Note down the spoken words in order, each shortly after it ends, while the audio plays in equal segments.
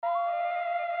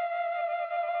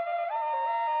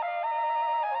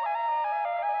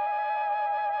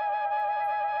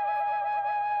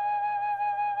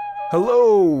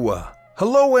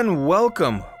Hello and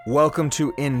welcome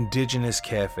to Indigenous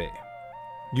Cafe,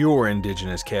 your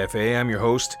Indigenous Cafe. I'm your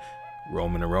host,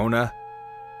 Roman Arona,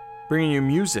 bringing you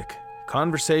music,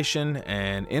 conversation,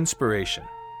 and inspiration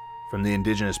from the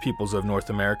Indigenous peoples of North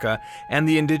America and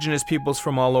the Indigenous peoples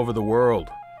from all over the world.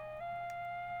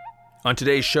 On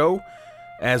today's show,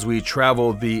 as we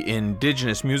travel the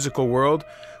Indigenous musical world,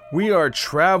 we are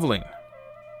traveling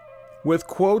with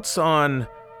quotes on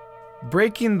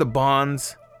breaking the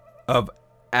bonds of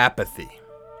apathy.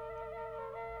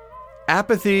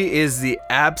 Apathy is the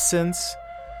absence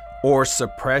or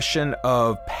suppression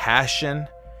of passion,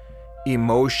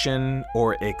 emotion,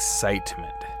 or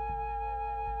excitement.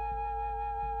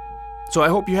 So I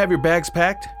hope you have your bags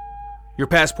packed, your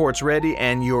passports ready,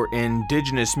 and your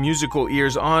Indigenous musical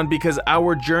ears on, because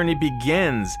our journey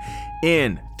begins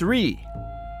in 3,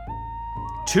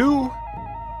 2,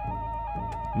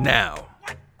 now.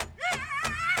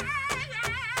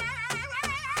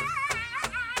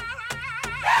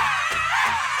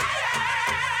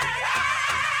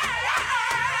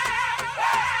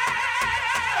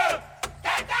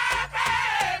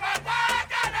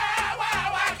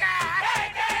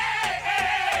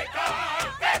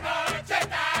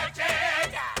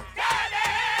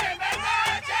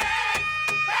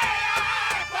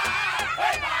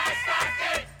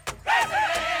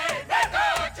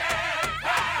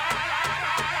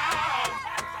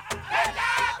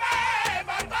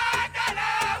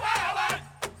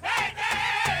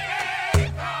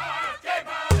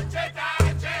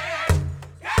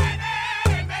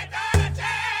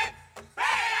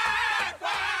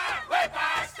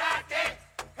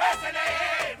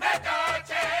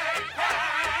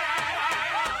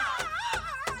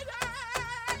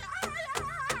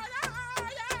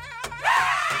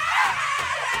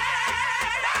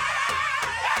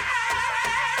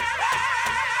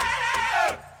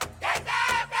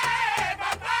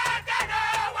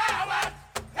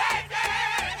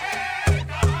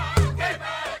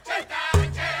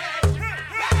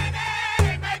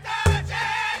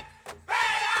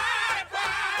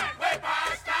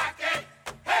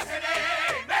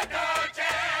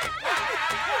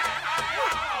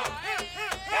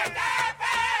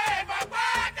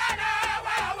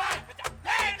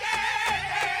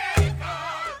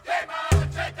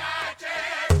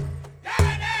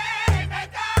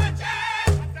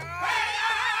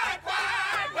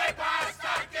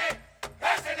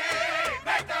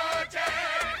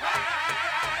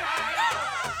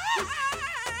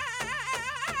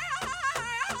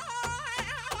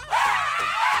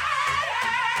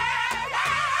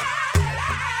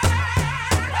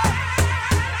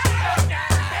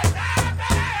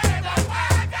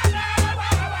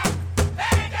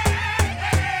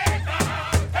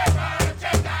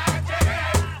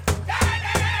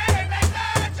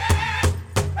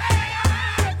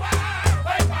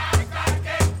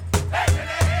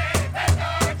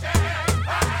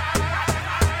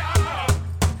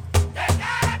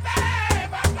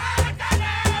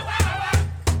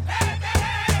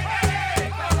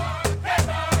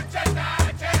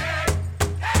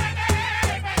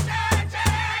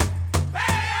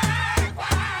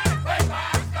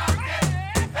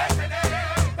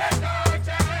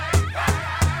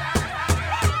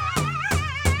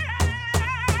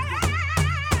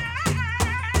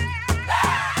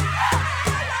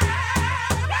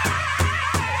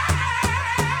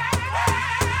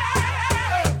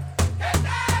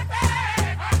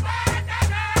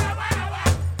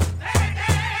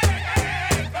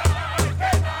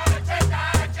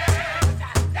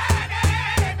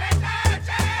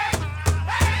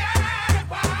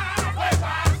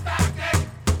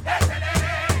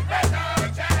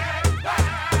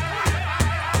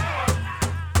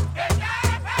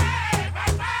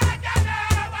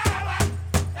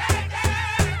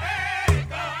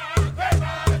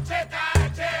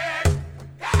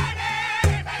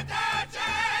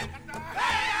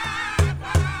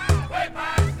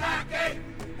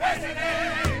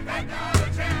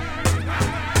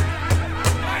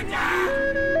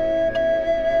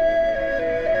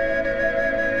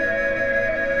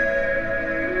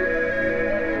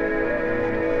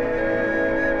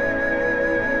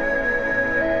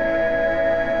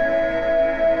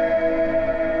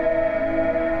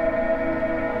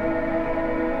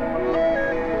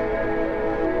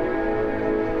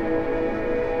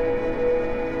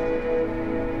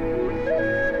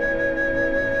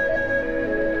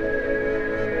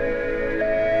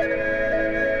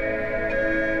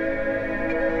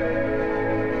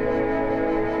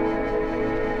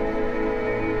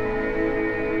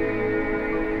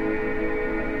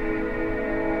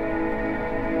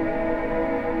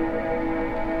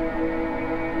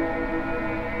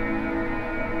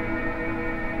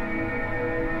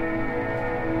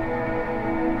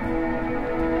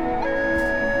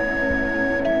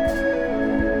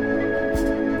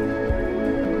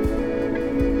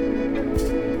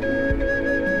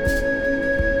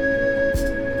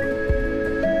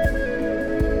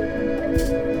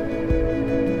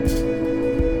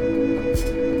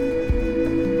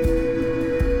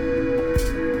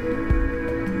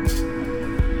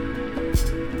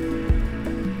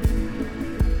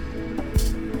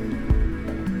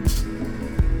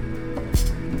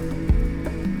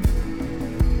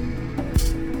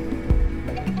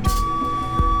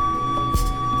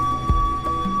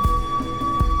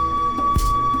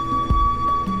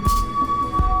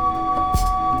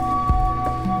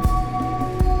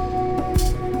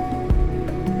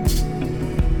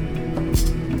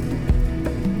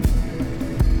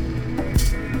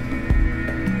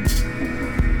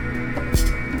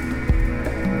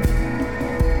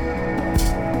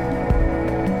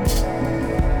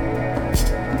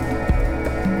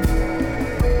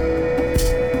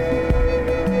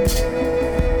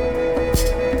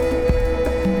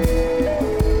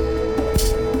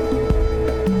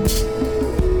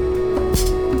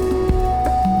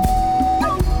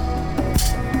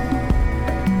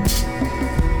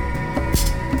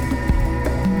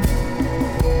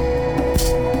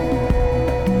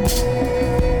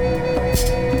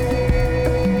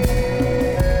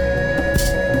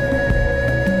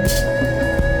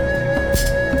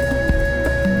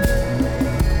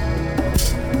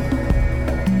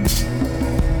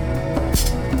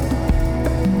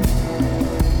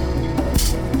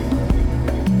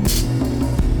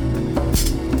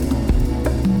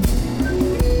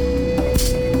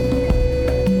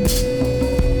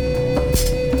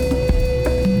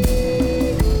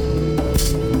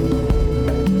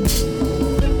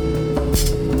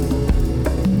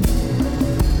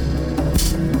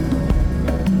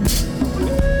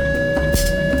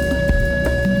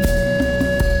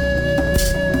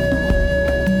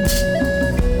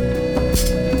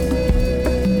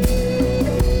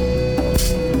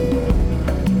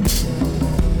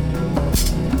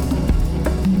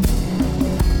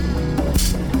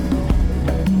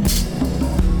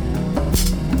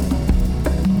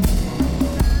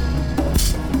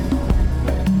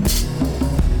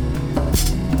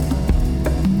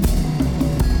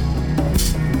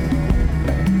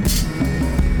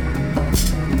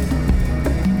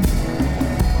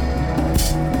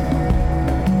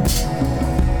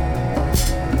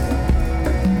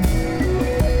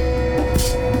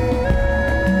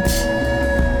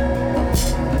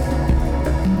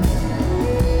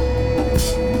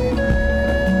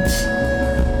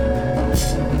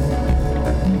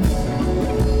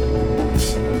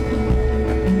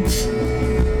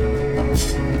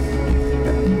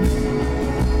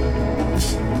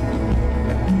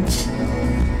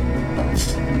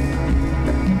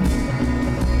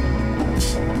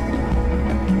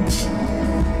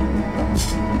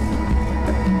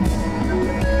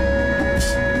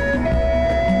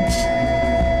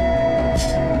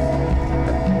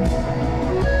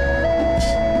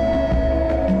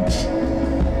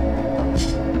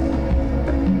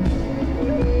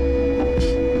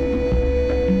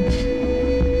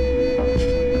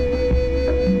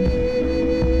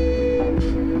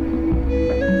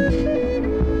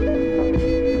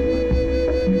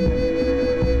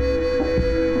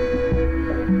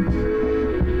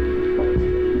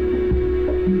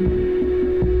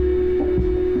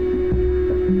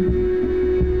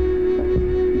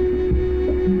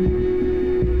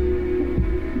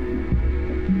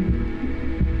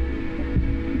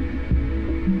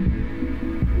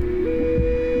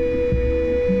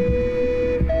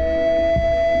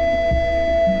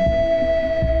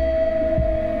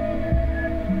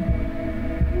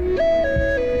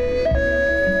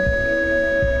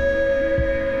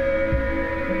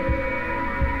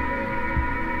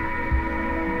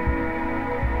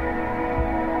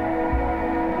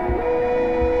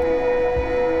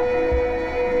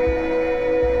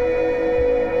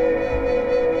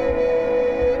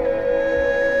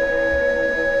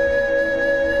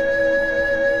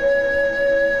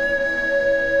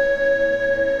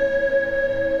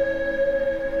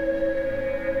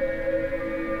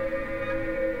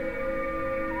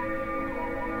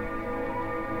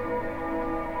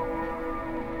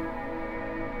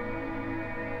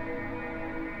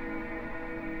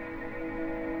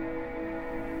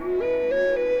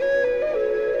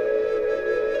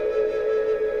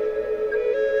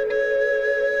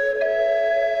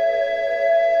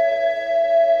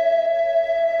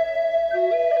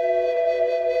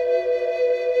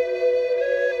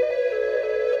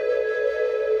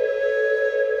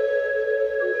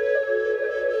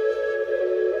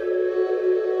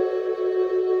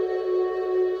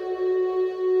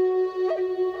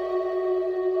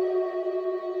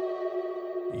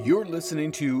 You're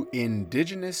listening to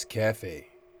Indigenous Cafe.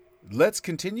 Let's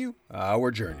continue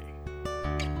our journey.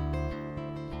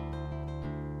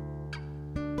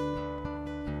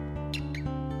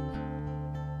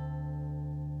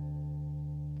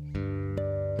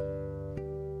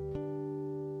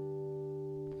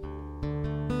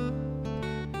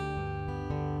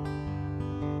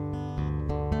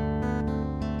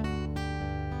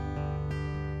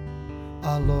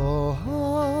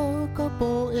 Aloha ka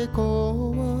po'e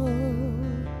koa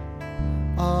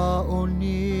a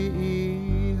oni i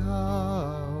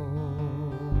hao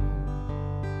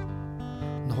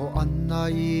no ana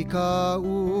i ka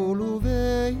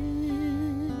uluwei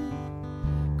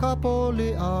ka pole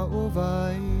a o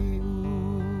vai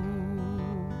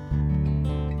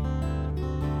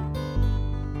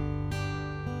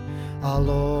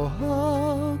Aloha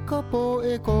ka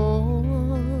po'e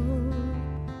koa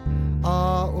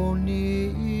a oni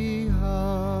i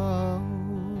hao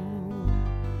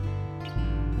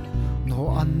no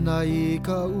ana i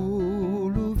ka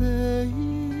uluwei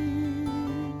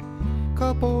ka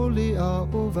poli a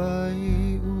o vai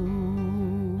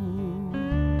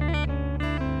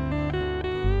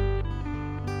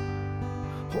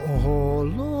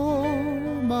ho'olo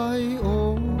mai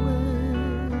oe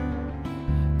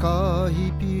ka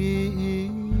hipi i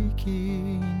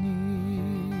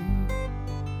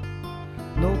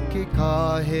no ke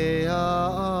kahea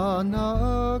ana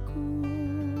aku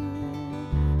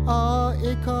a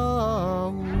e ka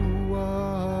ua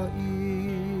i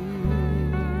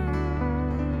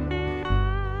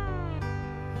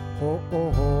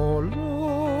ho'olo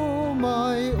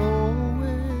mai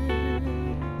oe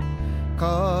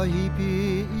ka hipi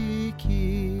i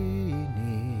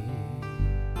kini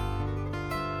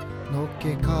no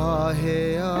ke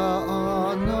kahea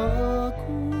ana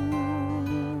aku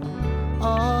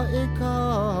a e ka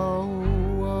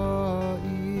ua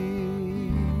i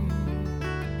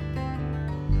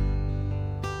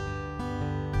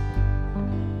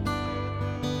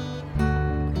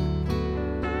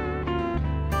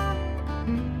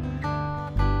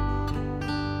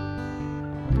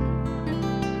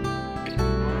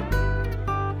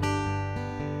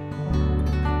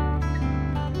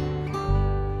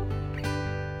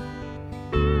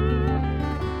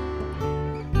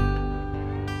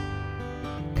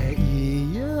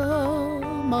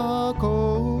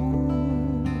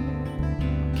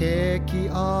ke ki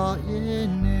a e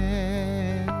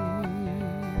nei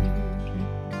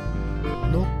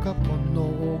no ka pono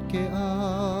o ke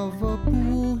awa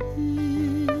puhi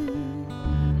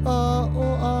a o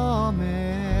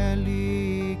Amerika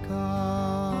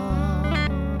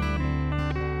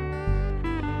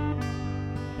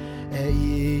e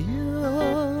ia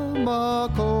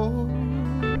mako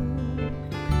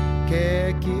ke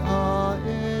ki a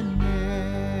e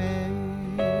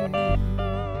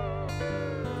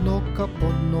no ka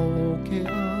pono ke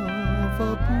awa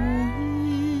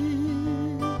puhi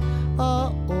a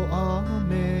o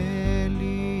Amerika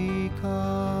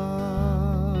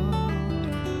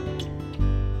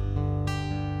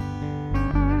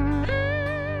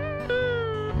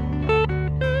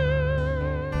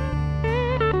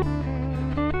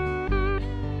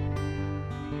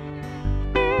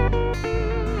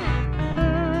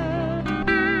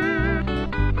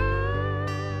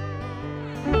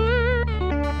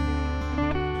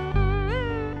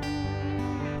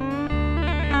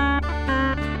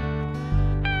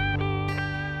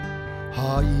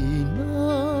Haina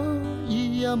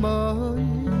ia mai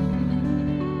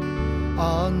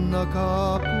ana ka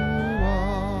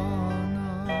puana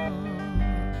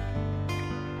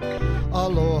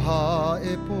Aloha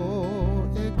e po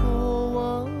e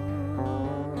koa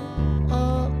a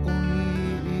oni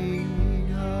i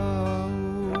hao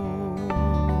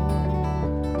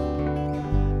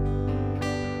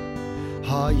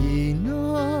Haina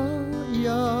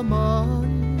ia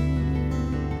mai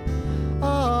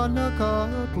ana ka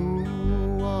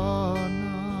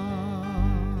puana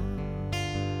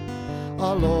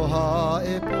Aloha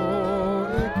e po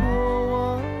e koa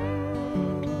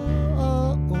a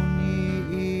oni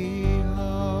i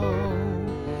hao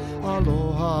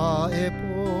Aloha e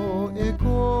po e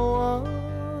koa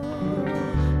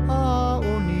a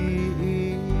oni i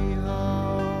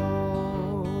hao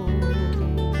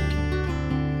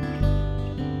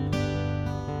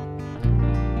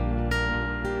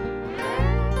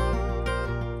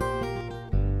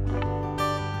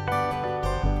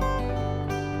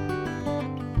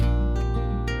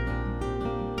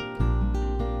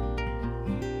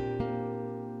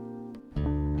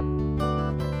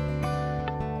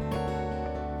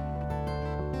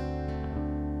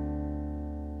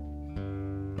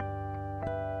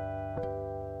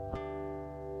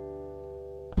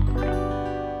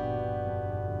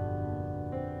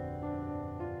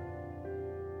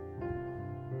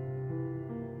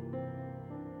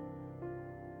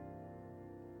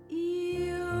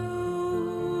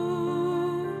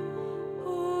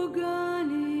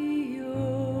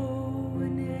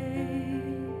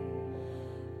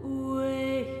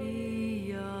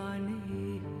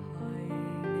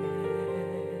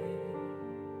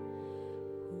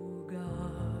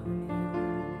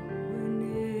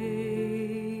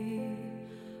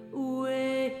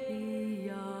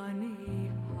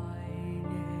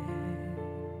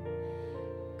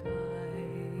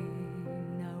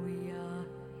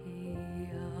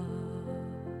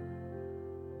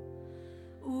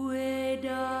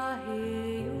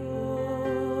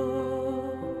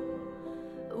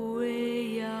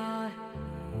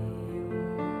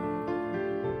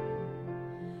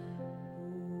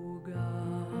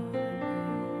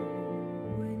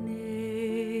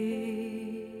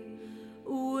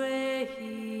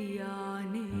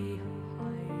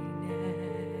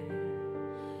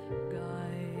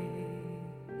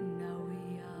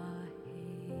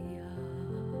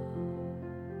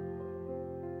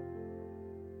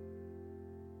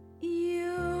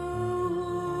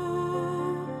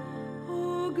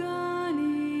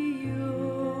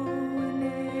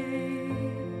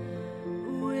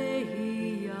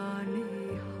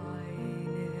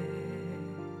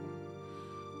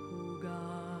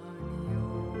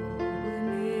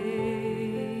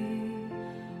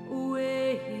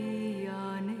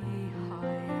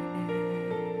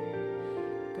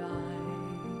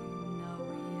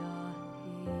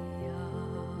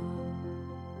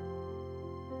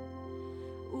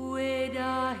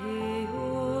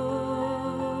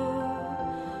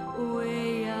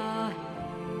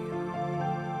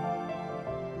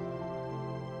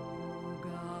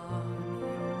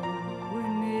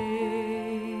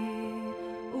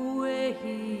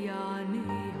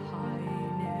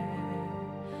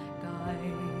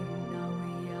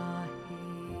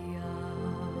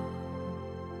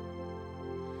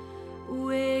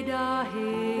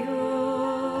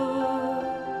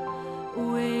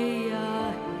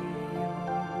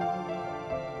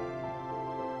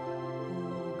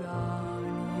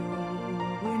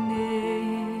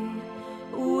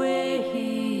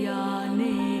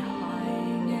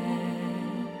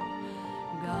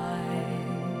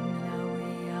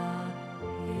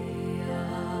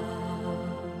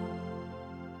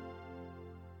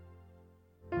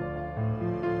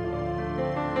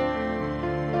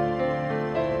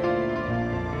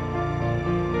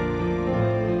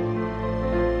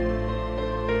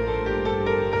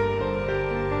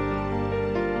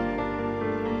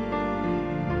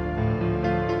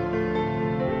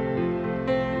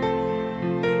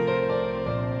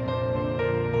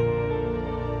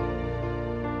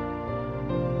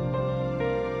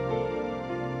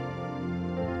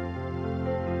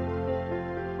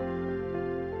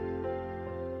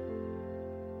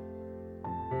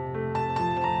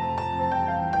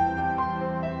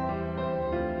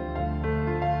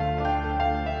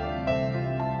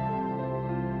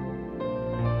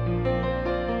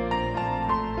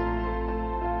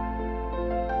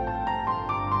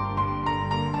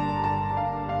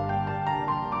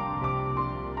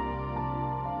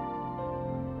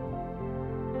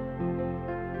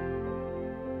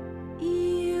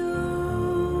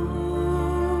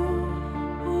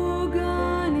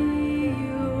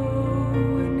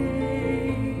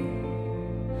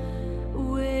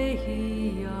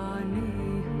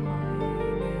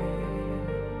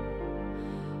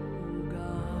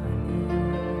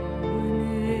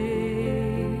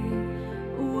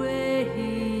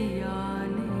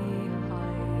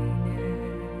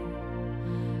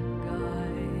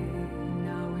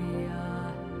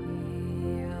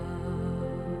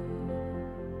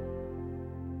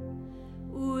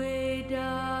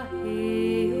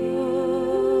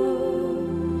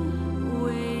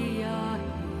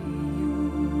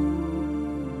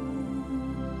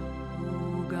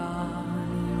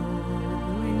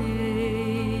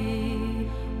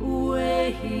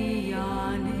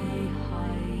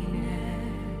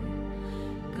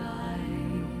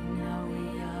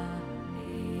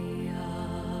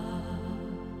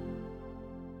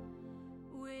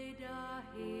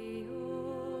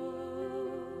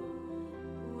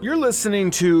You're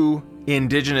listening to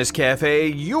Indigenous Cafe,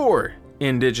 your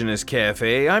Indigenous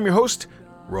Cafe. I'm your host,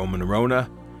 Roman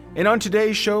Arona, and on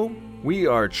today's show, we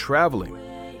are traveling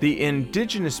the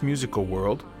Indigenous musical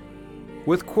world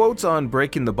with quotes on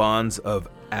breaking the bonds of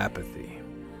apathy.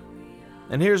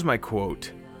 And here's my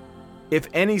quote: "If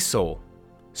any soul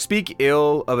speak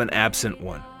ill of an absent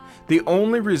one, the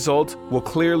only result will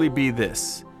clearly be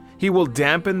this: he will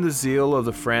dampen the zeal of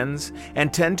the friends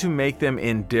and tend to make them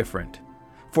indifferent.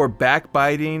 For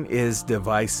backbiting is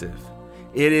divisive.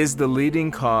 It is the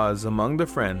leading cause among the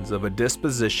friends of a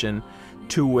disposition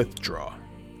to withdraw."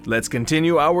 Let's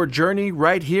continue our journey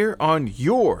right here on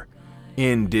your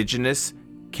Indigenous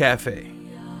Cafe.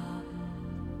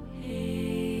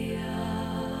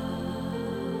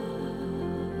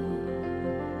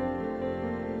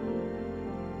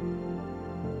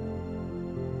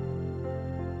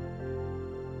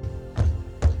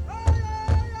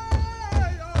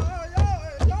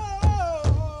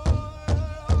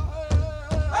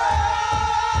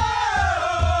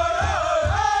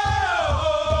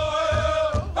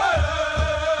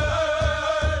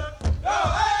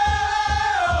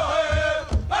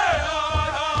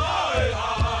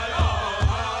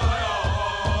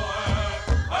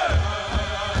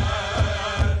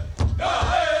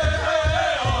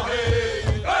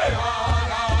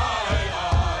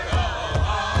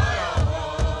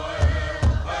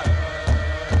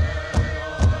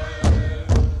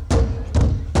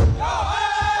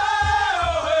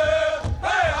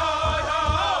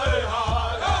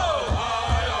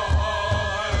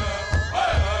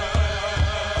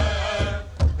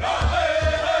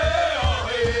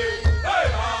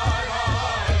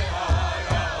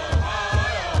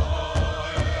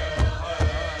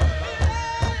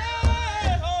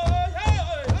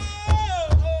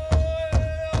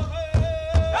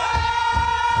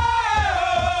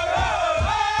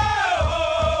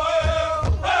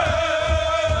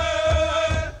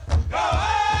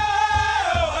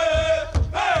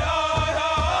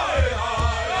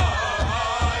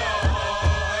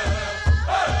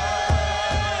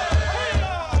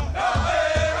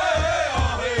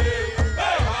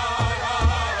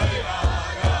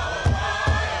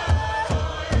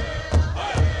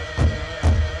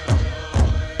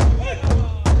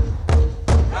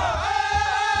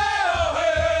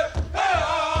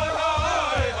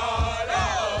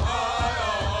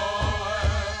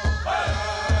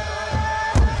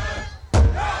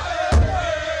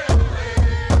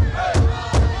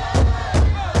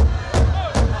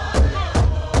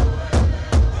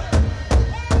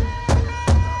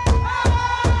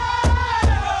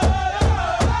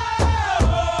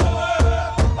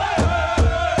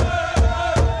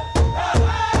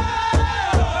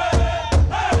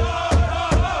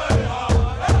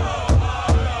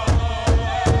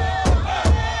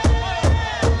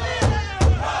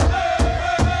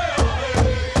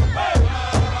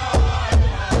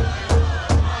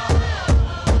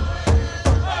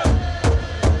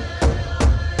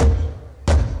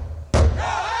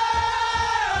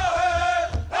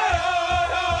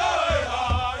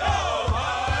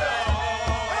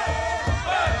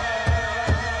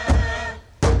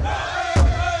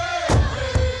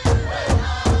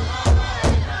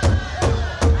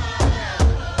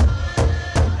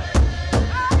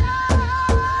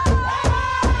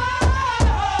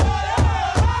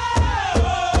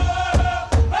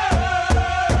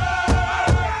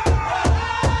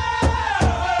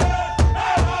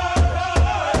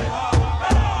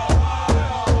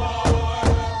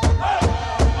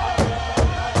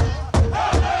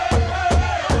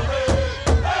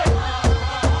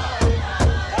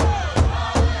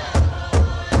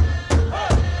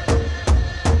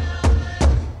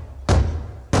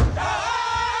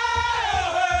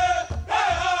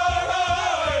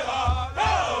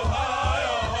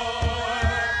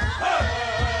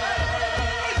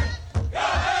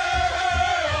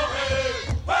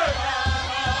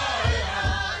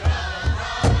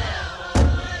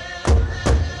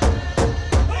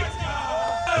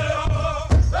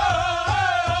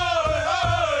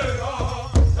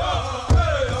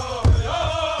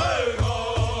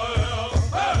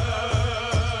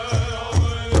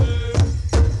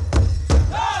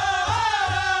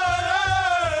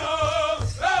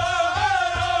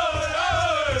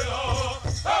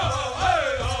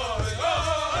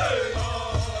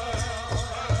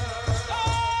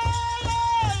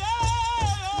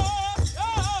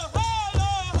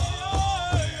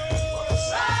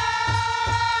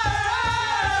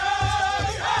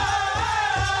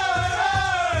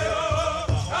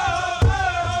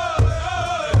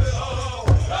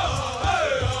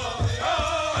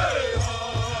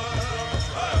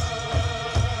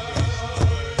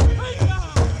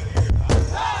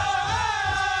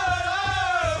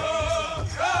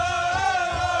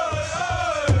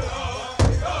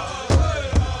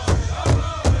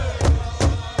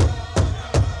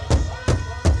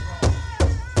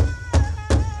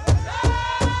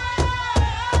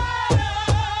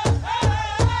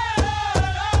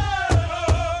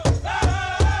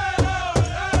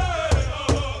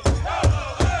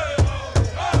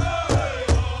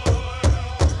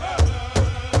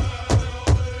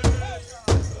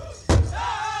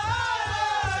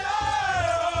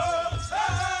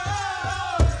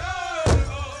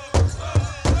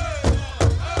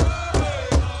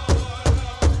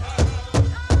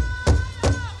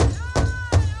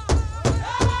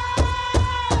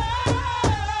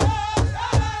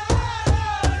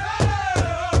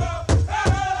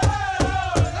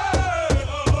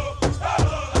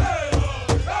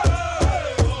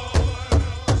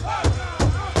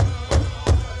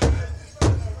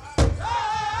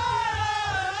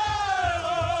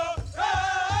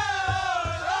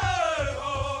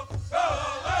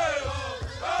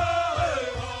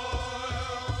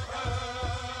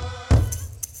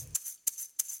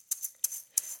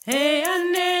 Hey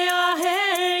anea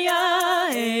hey ya,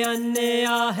 hey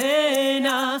anea hey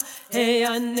na, hey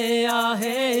anea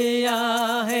hey ya,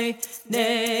 hey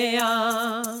nea.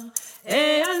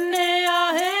 Hey anea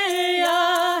hey ya,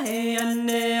 hey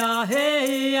anea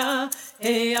hey ya,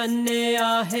 hey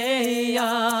anea hey ya,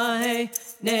 hey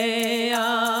nea.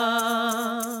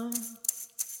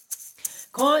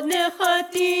 Kone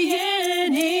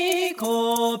khatieni ko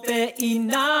pe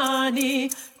inani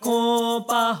ko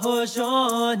pa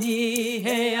hojoni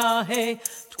he a he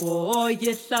to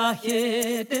yesa he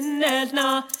denna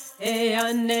he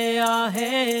ane a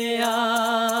he a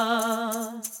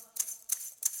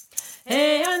he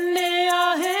ane a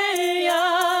he a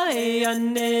he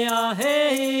ane a he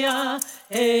a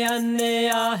he ane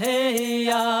a he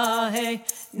a he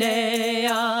ne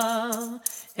a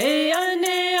hey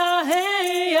anea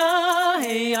hey ya,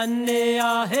 hey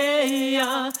anea hey ya,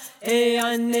 hey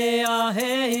anea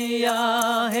hey ya,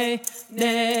 hey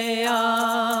nea.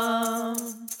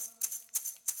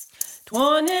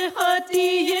 Tuone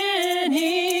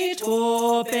hatieni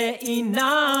tope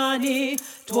inani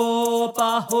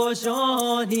topa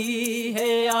hojoni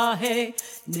hey ya hey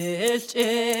nesche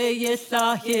yesa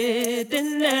he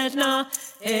denna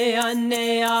hey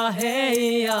anea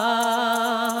hey ya.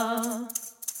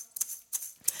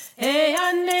 Hey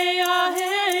anea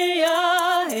hey ya,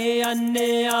 hey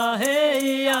anea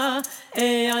hey ya,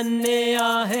 hey anea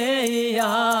hey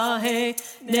ya, hey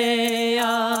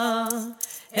nea.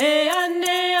 Hey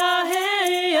anea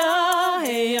hey ya,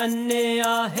 hey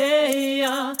anea hey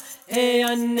ya, hey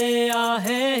anea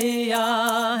hey ya,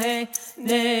 hey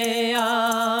nea.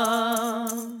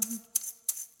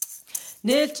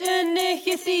 Niche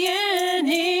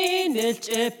nechisieni,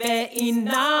 niche pe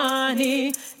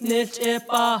inani, niche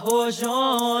pa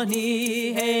hojoni,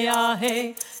 hey a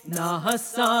hey,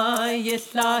 nahasa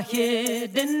yesla he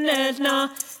dinelna,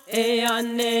 hey a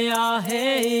nea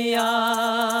hey a.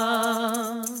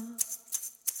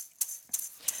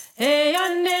 Hey a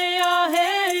nea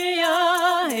hey a,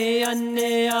 hey a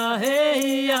nea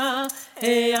hey a,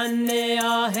 hey a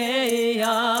nea hey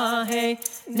a, hey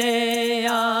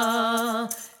nea.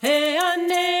 Hey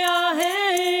anea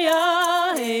hey ya,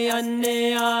 hey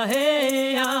anea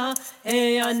hey ya,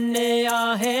 hey anea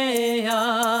hey ya,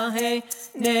 hey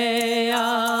nea.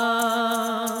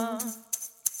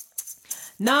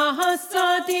 Nahasa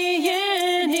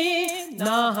dieni,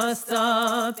 nahasa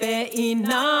pe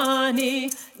inani,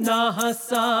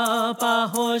 nahasa pa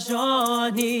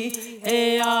hojoni,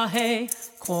 hey ya hey,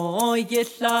 ko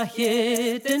yesla he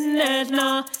denna.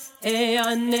 Hey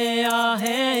anea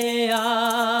hey ya,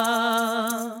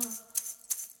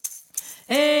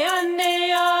 hey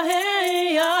anea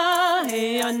hey ya,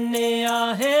 hey anea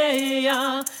hey ya,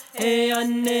 hey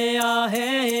anea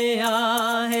hey ya,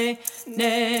 hey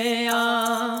nea.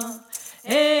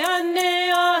 Hey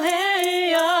anea hey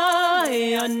ya,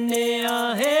 hey anea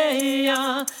hey ya,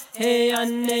 hey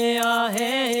anea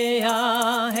hey ya,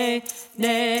 hey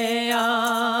nea.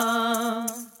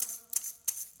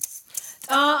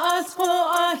 Ta'as ho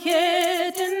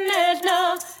ahedinna,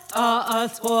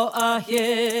 ta'as ho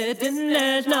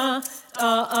ahedinna,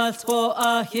 ta'as ho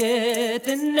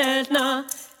ahedinna,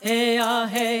 hey a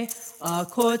hey, a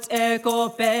kot ego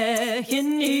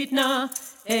behinidna,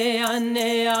 hey a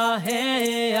nea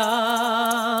hey a.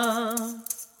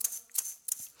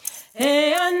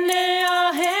 Hey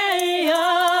anea hey ya,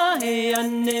 hey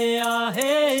anea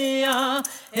hey ya,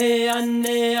 hey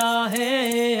anea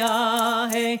hey ya,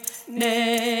 hey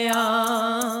nea.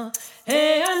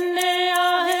 Hey anea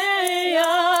hey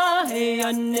ya, hey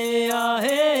anea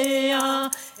hey ya,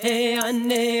 hey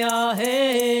anea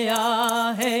hey ya,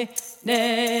 hey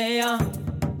nea.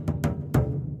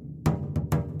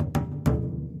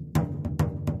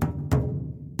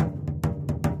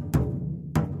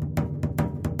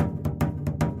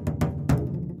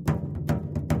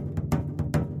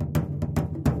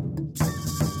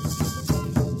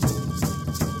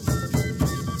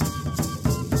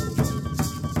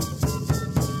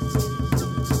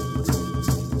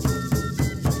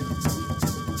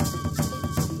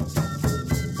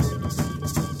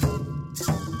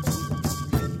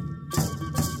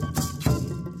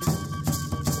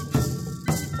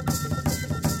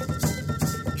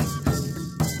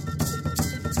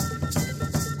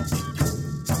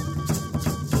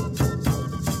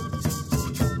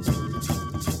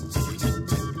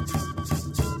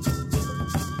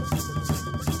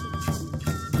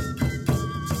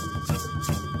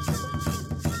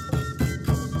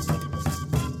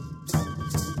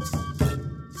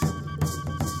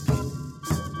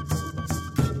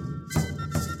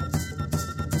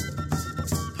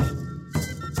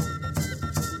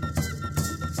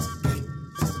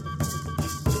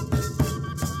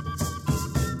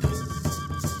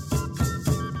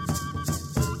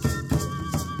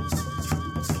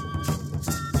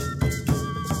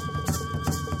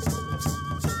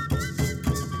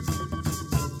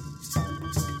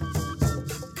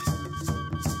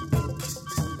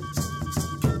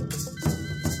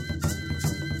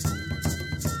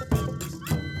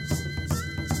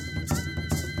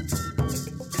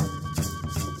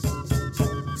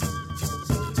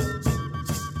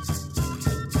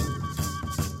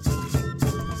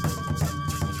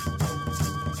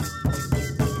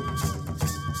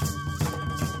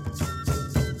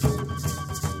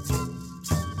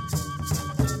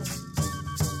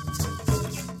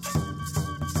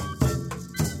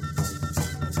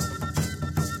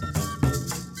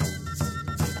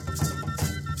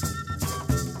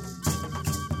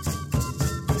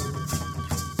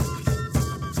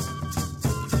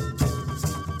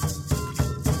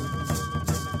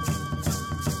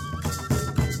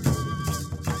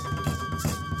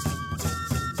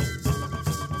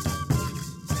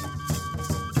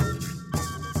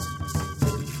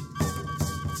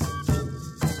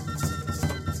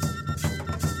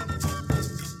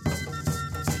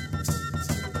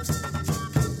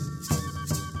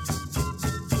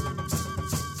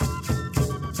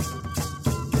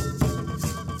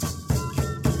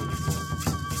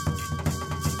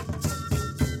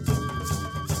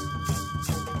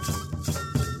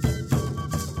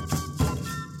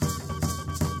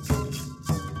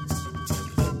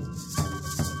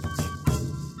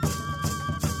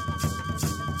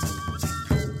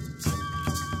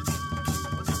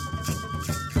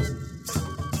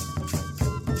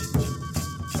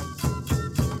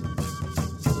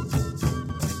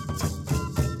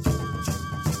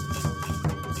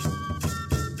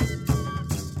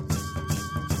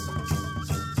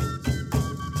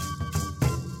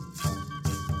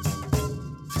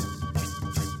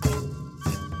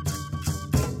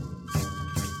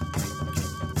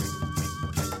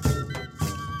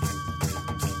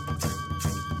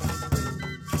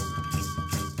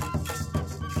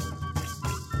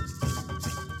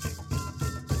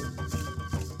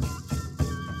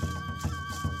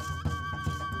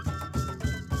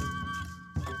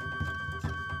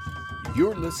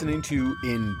 You're listening to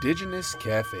Indigenous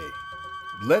Cafe.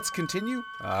 Let's continue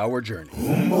our journey.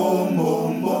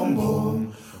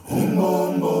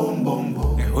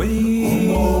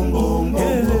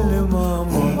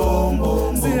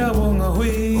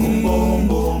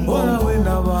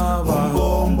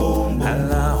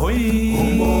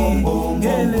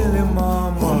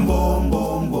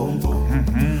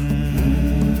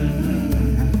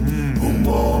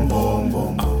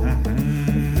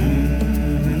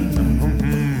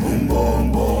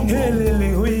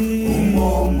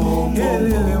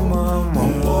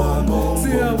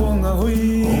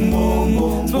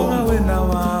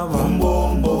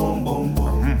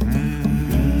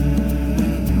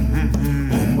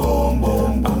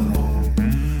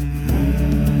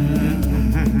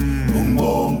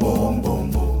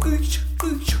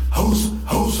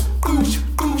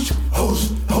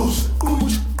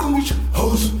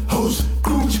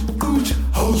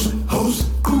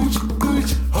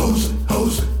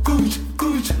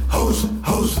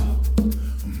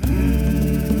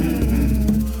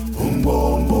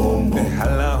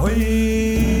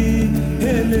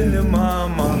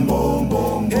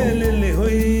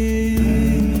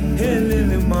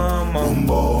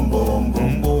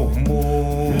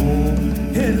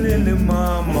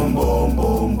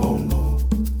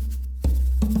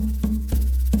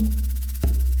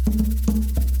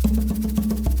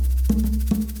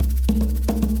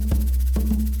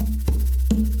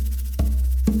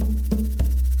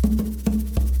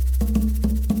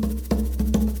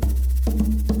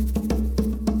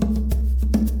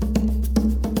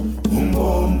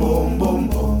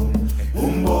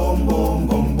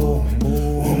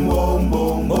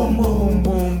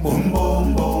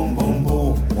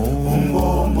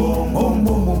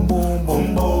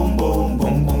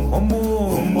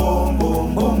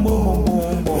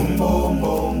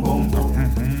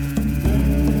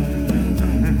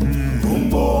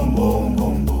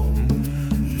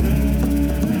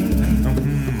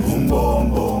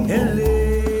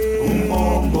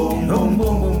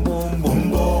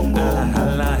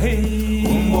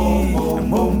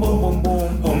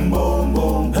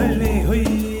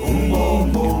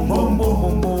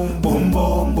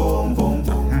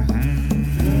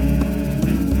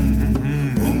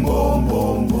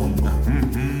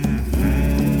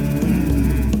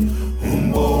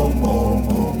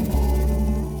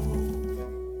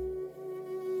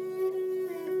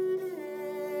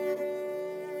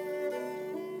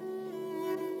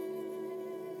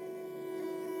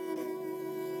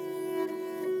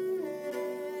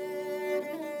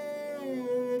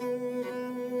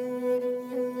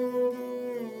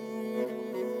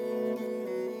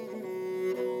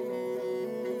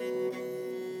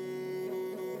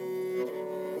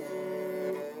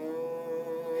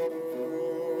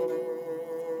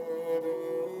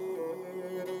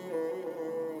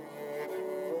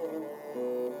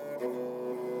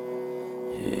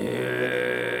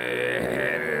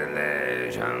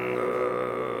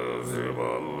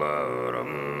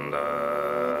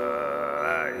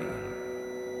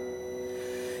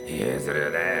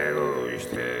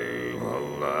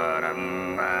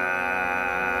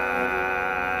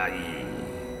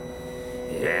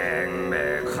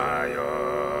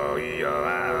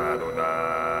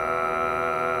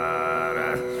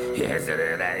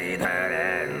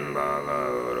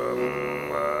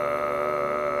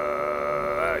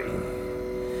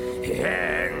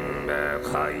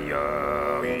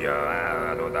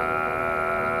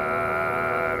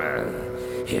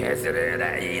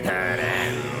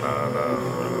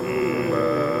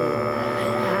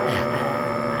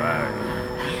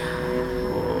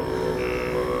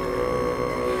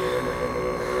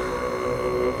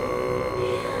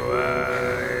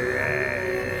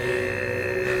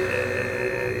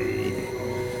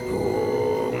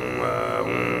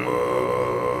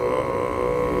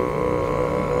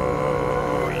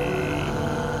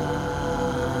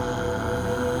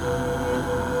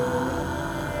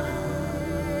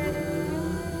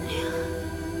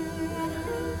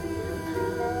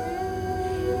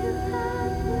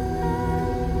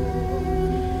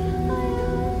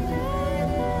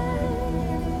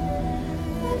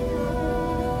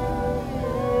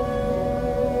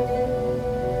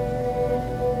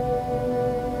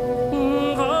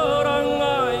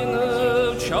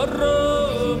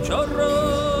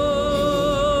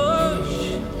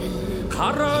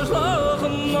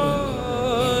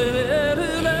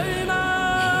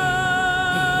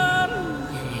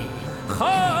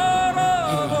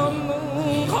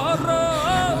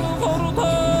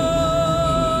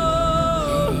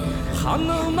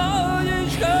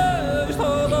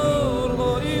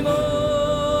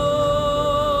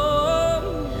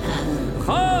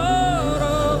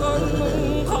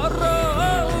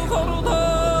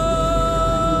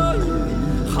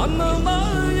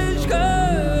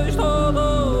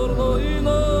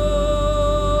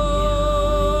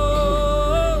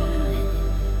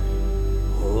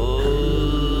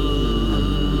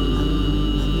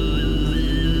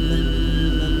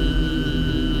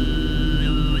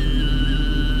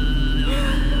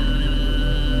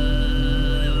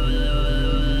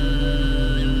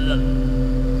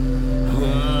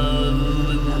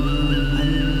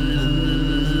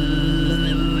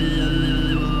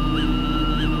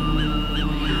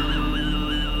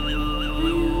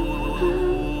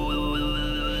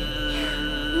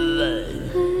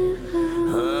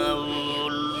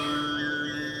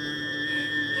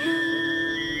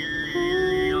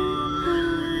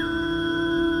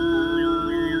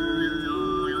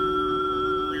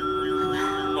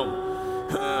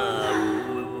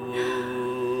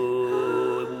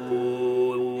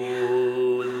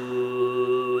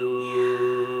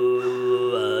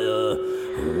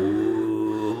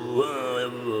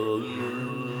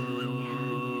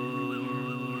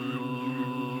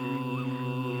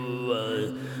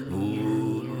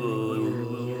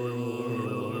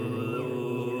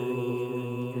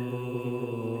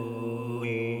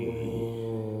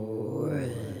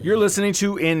 You're listening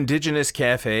to Indigenous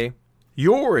Cafe,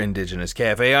 your Indigenous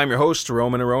Cafe. I'm your host,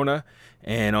 Roman Arona,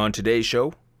 and on today's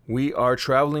show, we are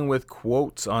traveling with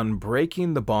quotes on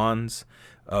breaking the bonds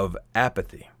of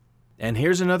apathy. And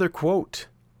here's another quote.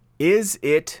 Is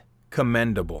it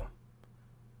commendable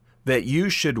that you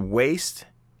should waste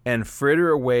and fritter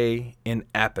away in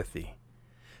apathy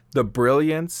the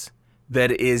brilliance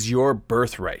that is your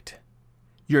birthright,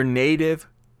 your native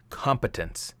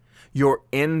competence, your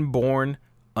inborn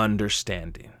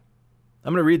understanding?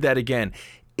 I'm going to read that again.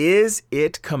 Is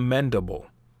it commendable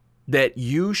that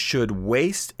you should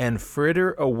waste and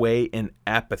fritter away in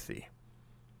apathy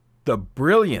the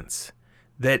brilliance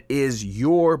that is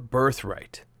your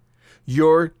birthright,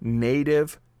 your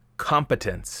native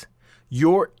competence,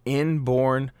 your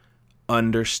inborn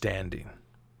understanding?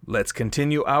 Let's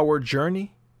continue our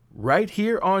journey right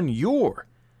here on your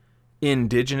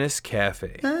Indigenous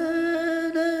Cafe.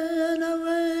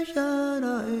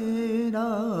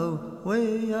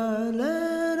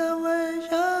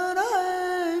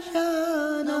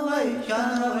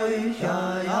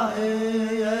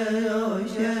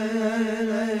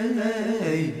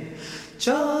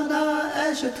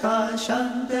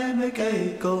 Shande me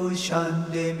go,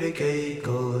 shande me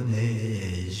go,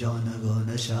 ne, jona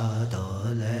gona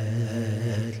shadole.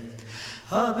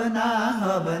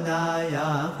 Habana,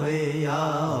 ya, we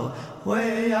ya,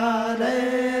 le,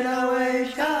 la, we,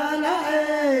 shana,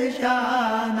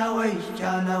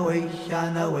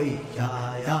 we,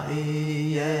 ya,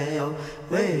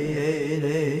 we,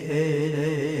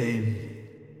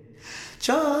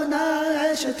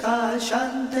 Chona eshata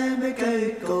shante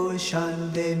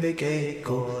me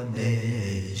go ne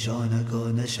jona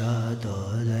gona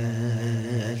shadole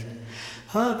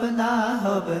habana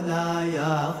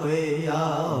ya we ya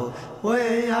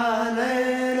le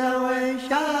la we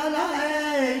shana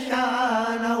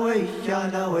we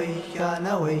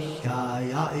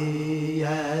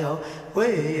ya we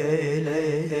le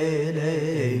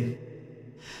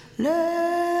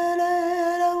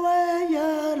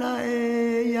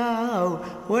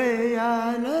we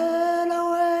are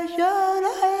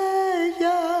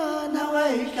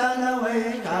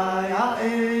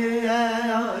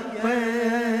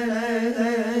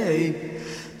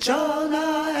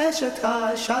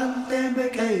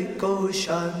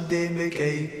shante me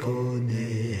go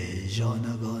ne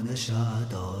jona gona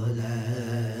shadole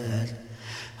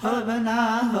habana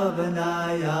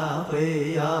ya we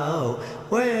ya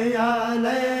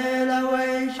le la we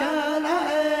shana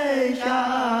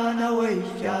we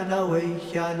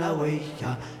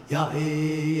ya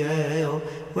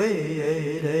we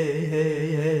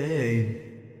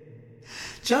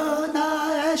Jana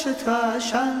eshata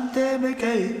shante me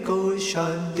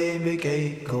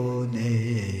go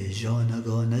ne jona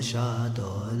gona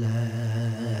shadole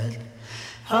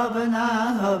habana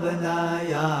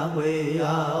ya we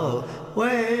ya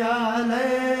le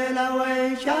la we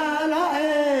shana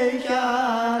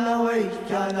we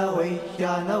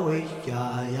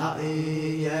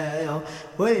ya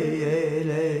we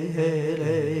le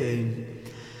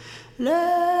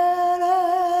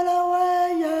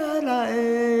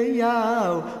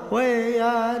we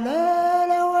are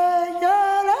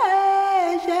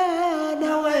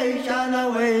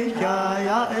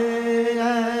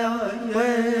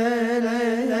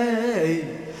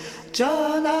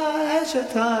Jana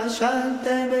eshata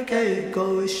shante me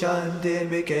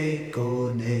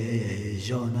go ne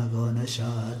jona gona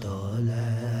shadole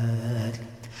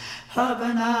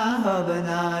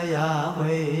Habana ya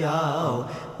we ya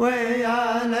we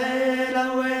ya le la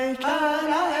we ka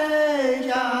la e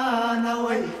ya na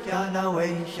we ya na we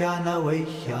ya na we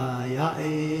ya ya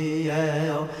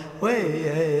we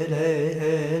le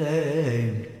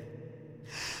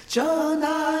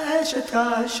Jana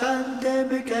eshta shante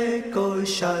beke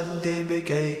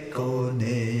ko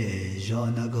ne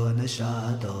jana gona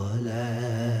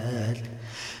shadolet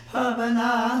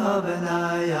Habana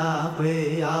ya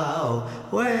we ya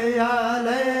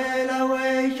le la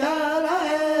we ya la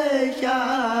e ya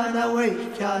na we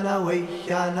ya na we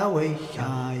ya na we ya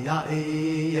ya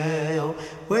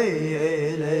we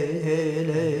le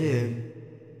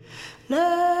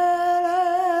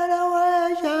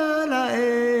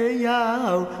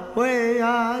we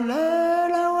ya le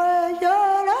la we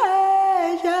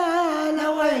ya la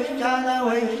we ya la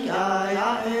we ya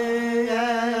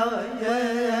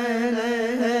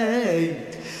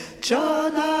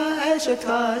Jana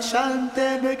eshta shante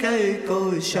beke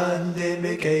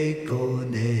ko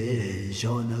ne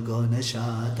jona gona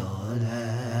shadolet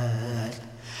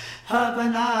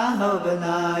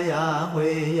Habana ya we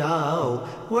ya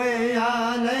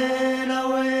le la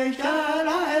we ya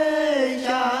la e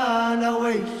ya la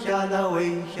we ya la we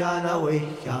ya la we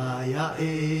ya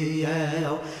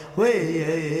we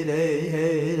le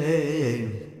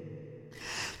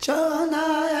Jana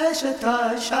eshta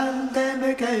shante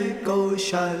beke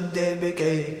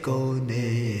ko ne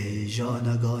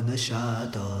jona gona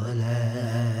shadolet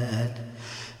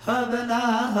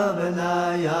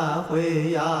Habana ya we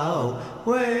ya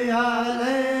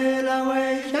le la we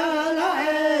ya la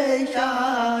e ya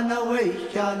na we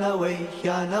ya na we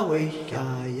ya na we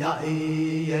ya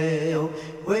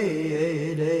we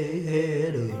le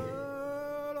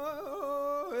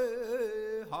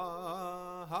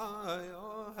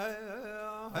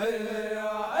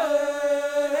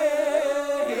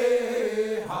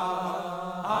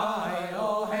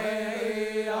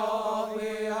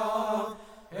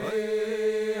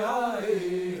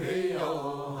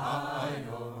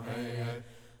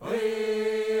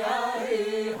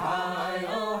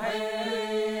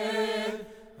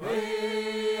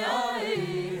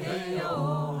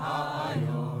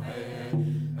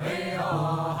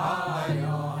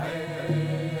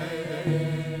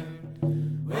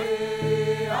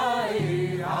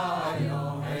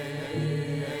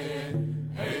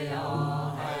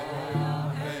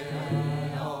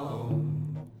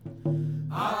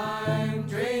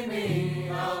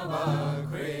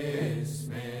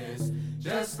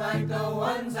Just like the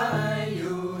ones I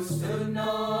used to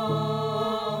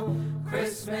know.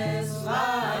 Christmas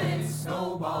lights,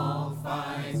 snowball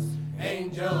fights,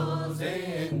 angels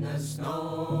in the snow.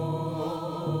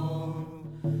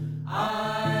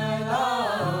 I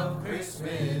love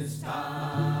Christmas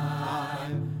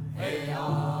time. Hey,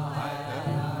 oh, hey,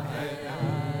 hey,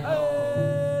 hey, oh.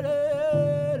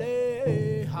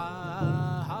 Hey,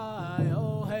 hi,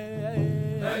 oh,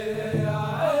 hey, hey,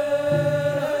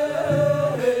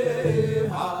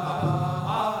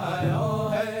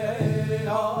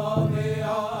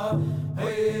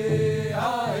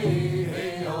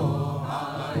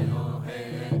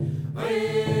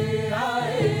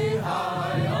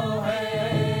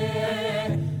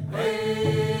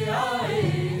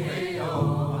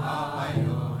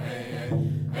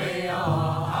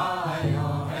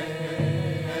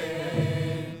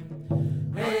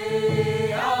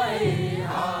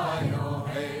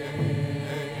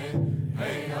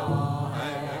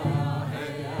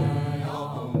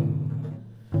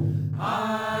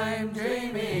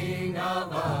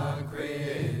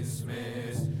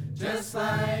 just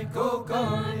like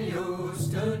Kokon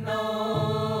used to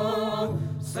know.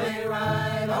 Sleigh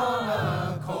ride on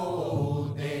a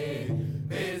cold day,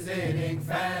 visiting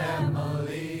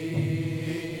family.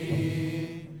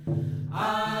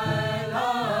 I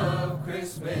love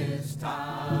Christmas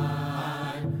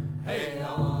time. Hey,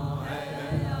 oh,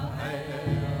 hey, oh, hey,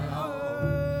 oh,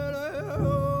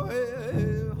 hey, hey,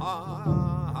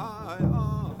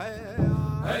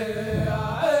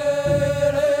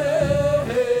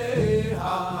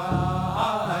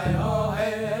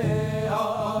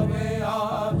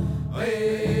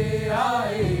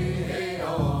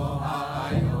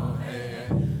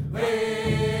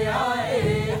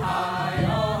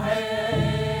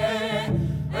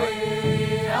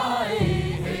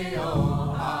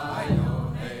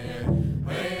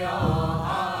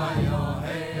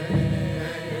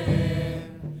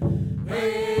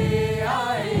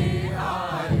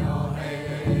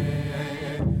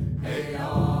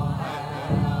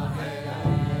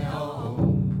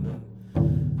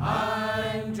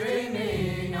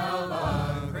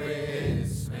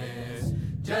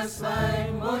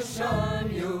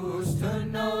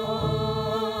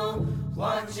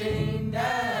 watching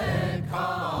Dad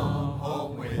come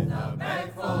home with a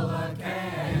bag full of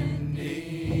candies.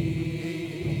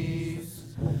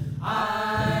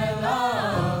 I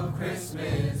love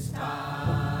Christmas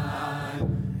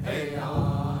time. Hey,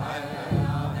 oh, hey,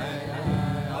 oh, hey,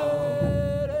 hey, oh.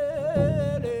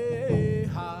 Hey,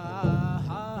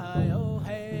 hi, oh,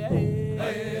 hey, hey,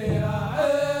 hey,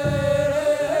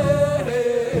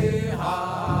 hey,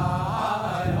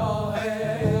 hi, oh,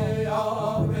 hey,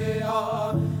 oh, hey,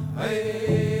 oh,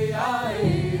 hey,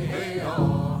 hey,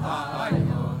 oh, hi,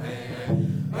 oh, hey,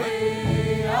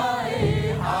 hey,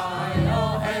 hi,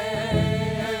 oh,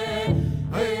 hey,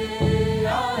 hey,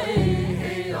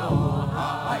 oh,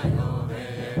 hi, oh,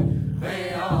 hey,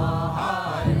 hey, oh, hi,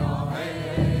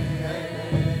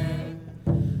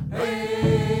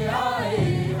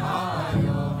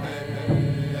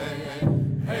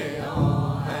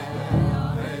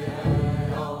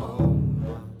 oh,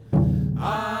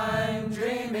 I'm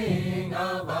dreaming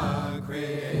of a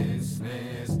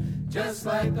Christmas just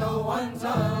like the ones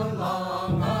of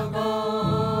long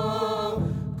ago.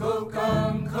 Cook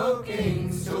 'em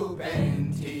cooking soup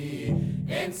and tea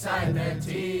inside the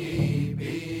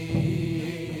teepee.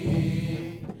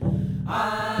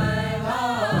 I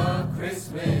love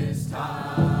Christmas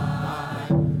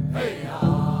time. Hey,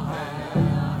 oh,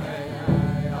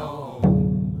 hey, oh.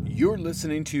 You're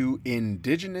listening to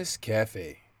Indigenous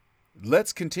Cafe.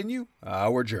 Let's continue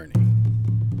our journey.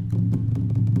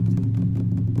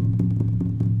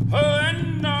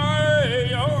 Hang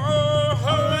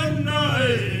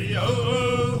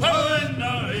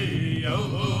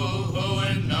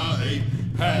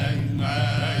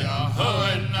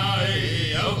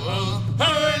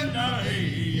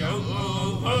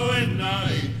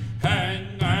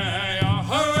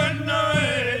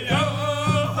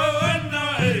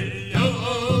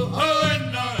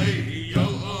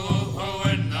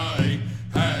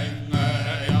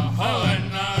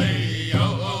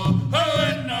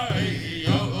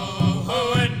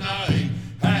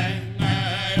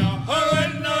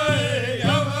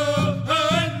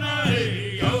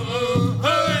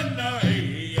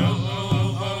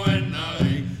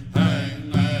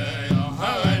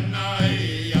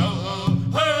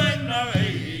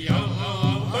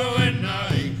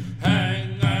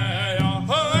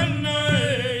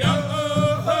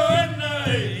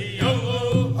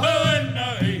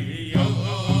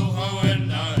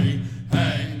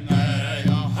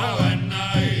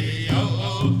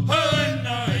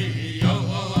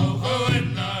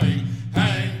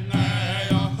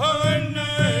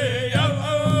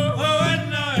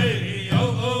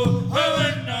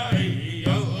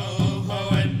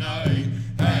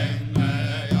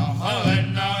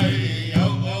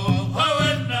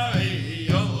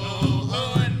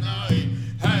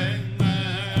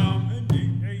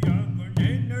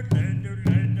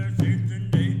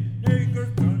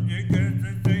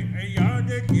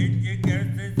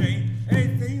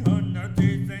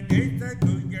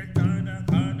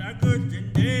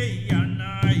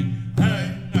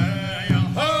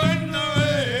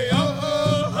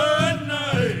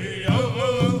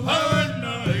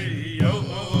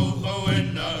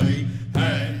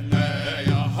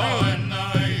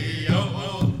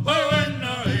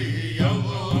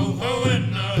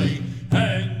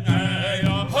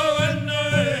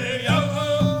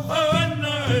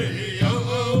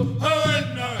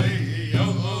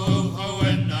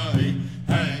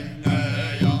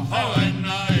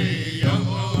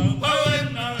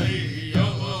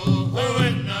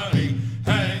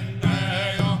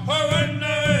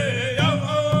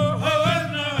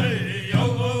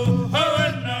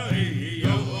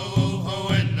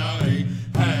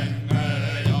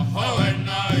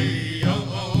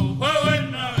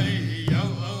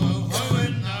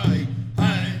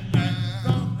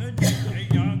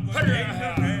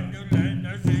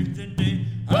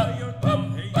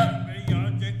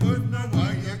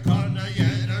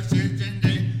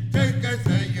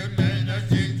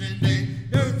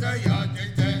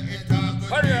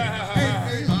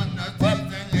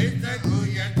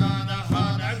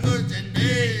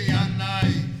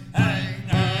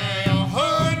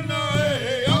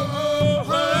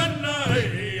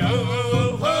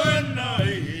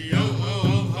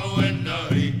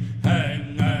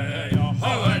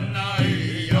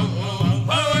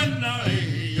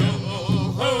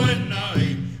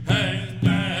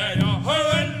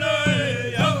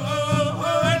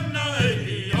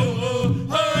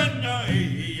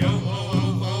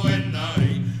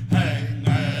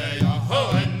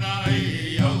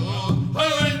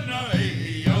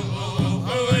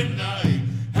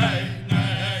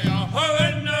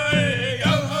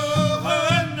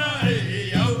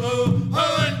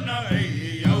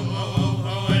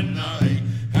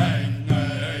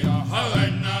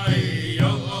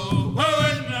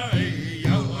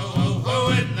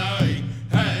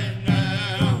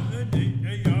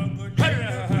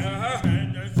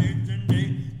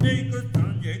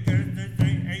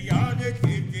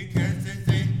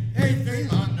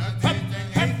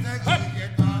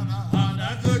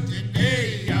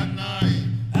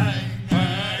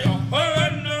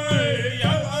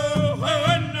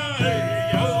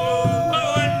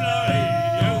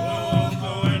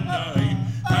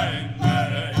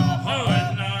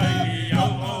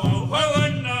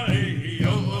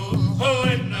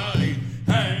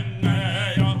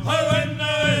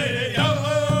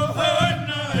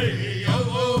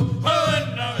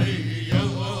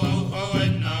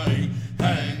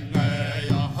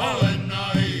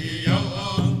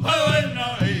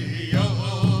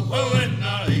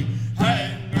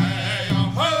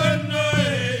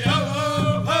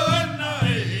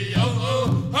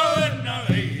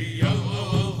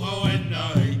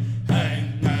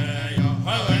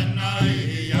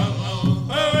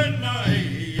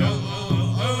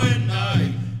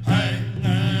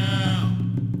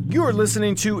You're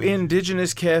listening to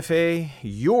Indigenous Cafe,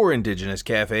 your Indigenous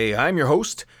Cafe. I'm your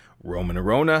host, Roman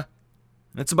Arona.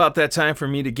 It's about that time for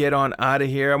me to get on out of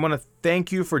here. I want to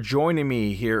thank you for joining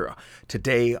me here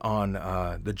today on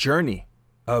the journey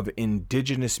of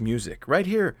Indigenous music, right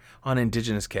here on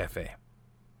Indigenous Cafe.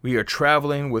 We are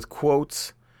traveling with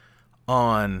quotes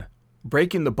on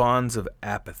breaking the bonds of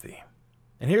apathy.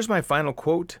 And here's my final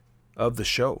quote of the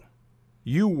show.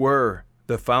 You were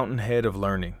the fountainhead of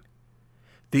learning,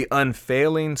 the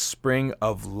unfailing spring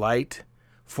of light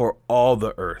for all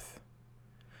the earth.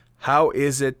 How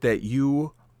is it that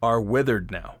you are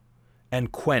withered now,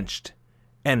 and quenched,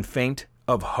 and faint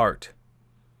of heart?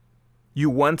 You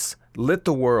once lit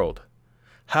the world.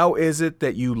 How is it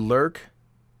that you lurk,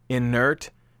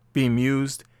 inert,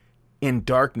 bemused, in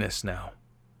darkness now?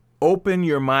 Open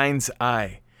your mind's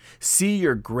eye. See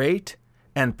your great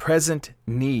and present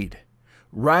need.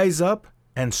 Rise up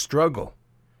and struggle.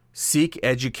 Seek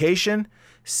education.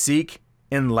 Seek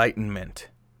enlightenment.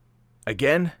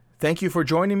 Again, thank you for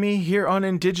joining me here on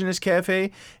Indigenous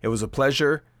Cafe. It was a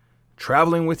pleasure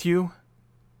traveling with you.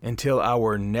 Until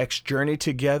our next journey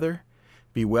together,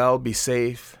 be well, be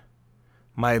safe.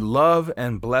 My love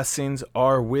and blessings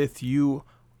are with you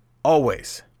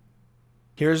always.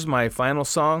 Here's my final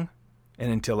song, and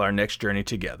until our next journey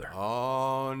together.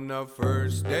 On the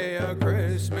first day of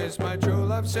Christmas, my true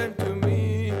love sent to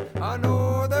me a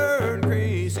northern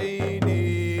crazy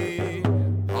day.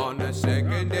 On the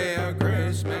second day of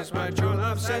Christmas, my true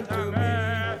love sent to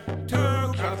me 2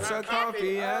 cups of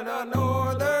coffee and a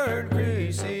northern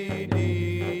crazy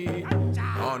day.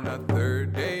 On the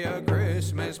third day of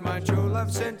Christmas, my true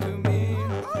love sent to me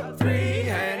 3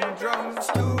 hand drums,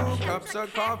 2 cups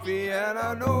of coffee and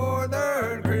a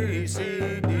northern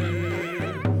crazy day.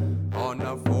 On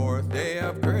the fourth day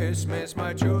of Christmas,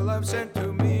 my true love sent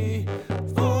to me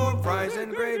 4 fries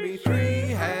and gravy, 3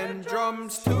 hand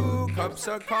drums, 2 cups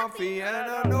of coffee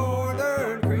and a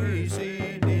northern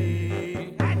crazy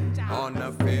day. On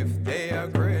the fifth day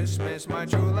of Christmas, my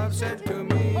true love sent to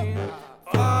me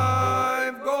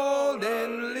 5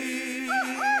 golden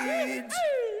leads,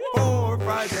 4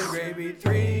 fries and gravy,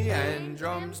 3 hand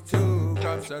drums, 2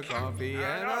 cups of coffee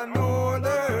and a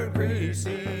northern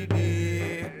crazy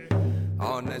day.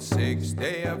 On the sixth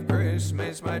day of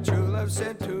Christmas, my true love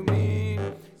sent to me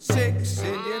 6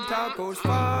 Indian tacos,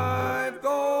 5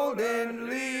 golden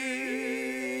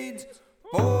leads,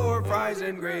 4 fries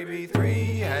and gravy,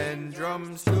 3 hand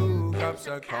drums, 2 cups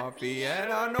of coffee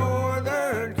and a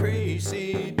northern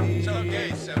crazy day.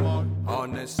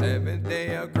 On the seventh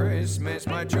day of Christmas,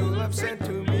 my true love sent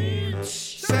to me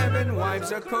 7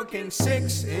 wives are cooking,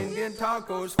 6 Indian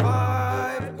tacos,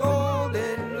 5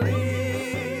 golden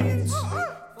leads,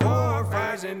 4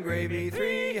 fries and gravy,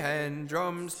 3 hand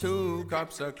drums, 2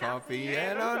 cups of coffee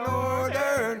and a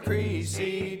northern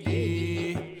crazy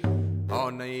day.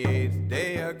 On the 8th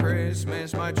day of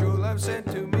Christmas, my true love sent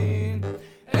to me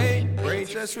 8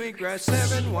 braids of sweetgrass,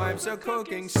 7 wives are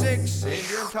cooking, 6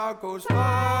 Indian tacos,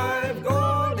 5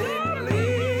 golden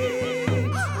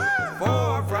leads,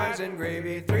 4 fries and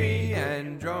gravy, 3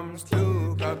 hand drums,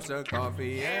 2 cups of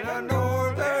coffee and a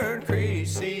northern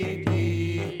crazy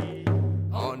day.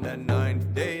 On the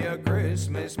 9th day of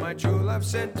Christmas, my true love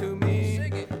sent to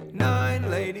me 9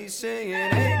 ladies singing,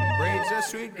 8 braids of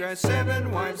sweetgrass,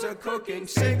 7 wives are cooking,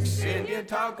 6 Indian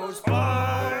tacos,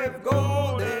 5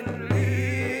 golden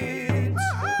leads,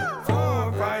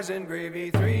 4 fries and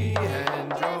gravy, 3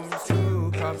 hand drums,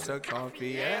 2 cups of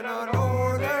coffee and a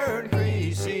northern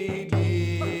crazy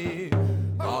day.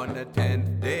 On the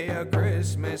 10th day of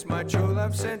Christmas, my true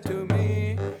love sent to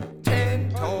me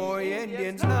 10 toy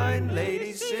Indians, 9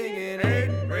 ladies singing,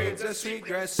 8 braids of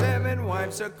sweetgrass, 7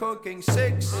 wives are cooking,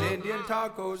 6 Indian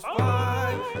tacos,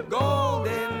 5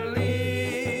 golden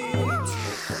leads,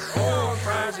 4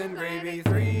 fries and gravy,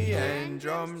 3 hand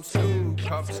drums, 2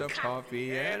 cups of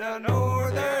coffee and a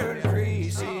northern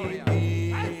crazy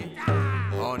day.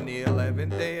 On the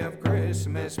 11th day of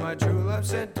Christmas, my true love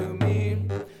sent to me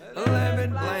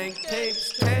 11 blank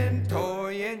tapes, 10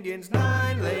 toy Indians,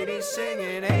 9 ladies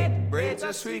singing, 8 braids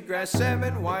of sweetgrass,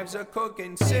 7 wives are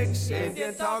cooking, 6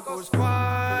 Indian tacos,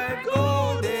 5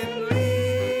 golden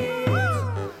leads,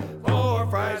 4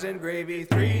 fries and gravy,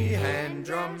 3 hand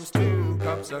drums, 2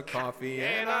 cups of coffee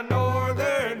and a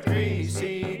northern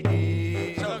crazy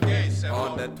day.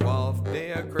 On the 12th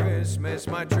day of Christmas,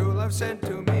 my true love sent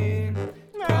to me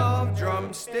 12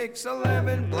 drumsticks,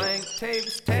 11 blank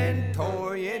tapes, 10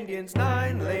 toy Indians,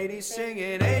 9 ladies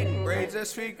singing, 8 braids of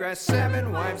sweetgrass,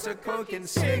 7 wives are cooking,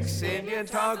 6 Indian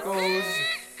tacos,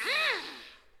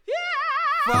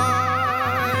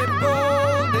 5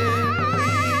 golden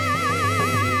leads,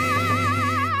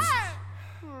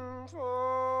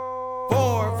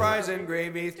 fries and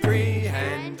gravy, 3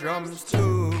 hand drums,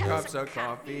 2 cups of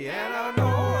coffee, and a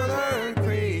Northern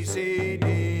Creasy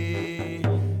D.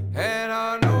 And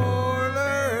a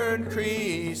Northern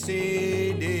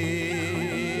Creasy D.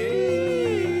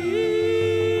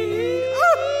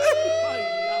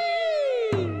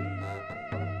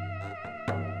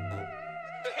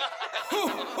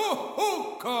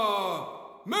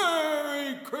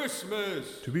 Merry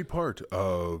Christmas! To be part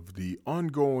of the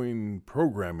ongoing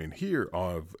programming here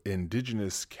of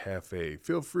Indigenous Cafe,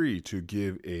 feel free to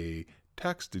give a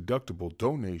tax-deductible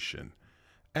donation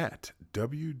at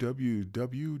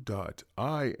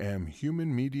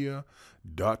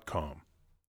www.iamhumanmedia.com.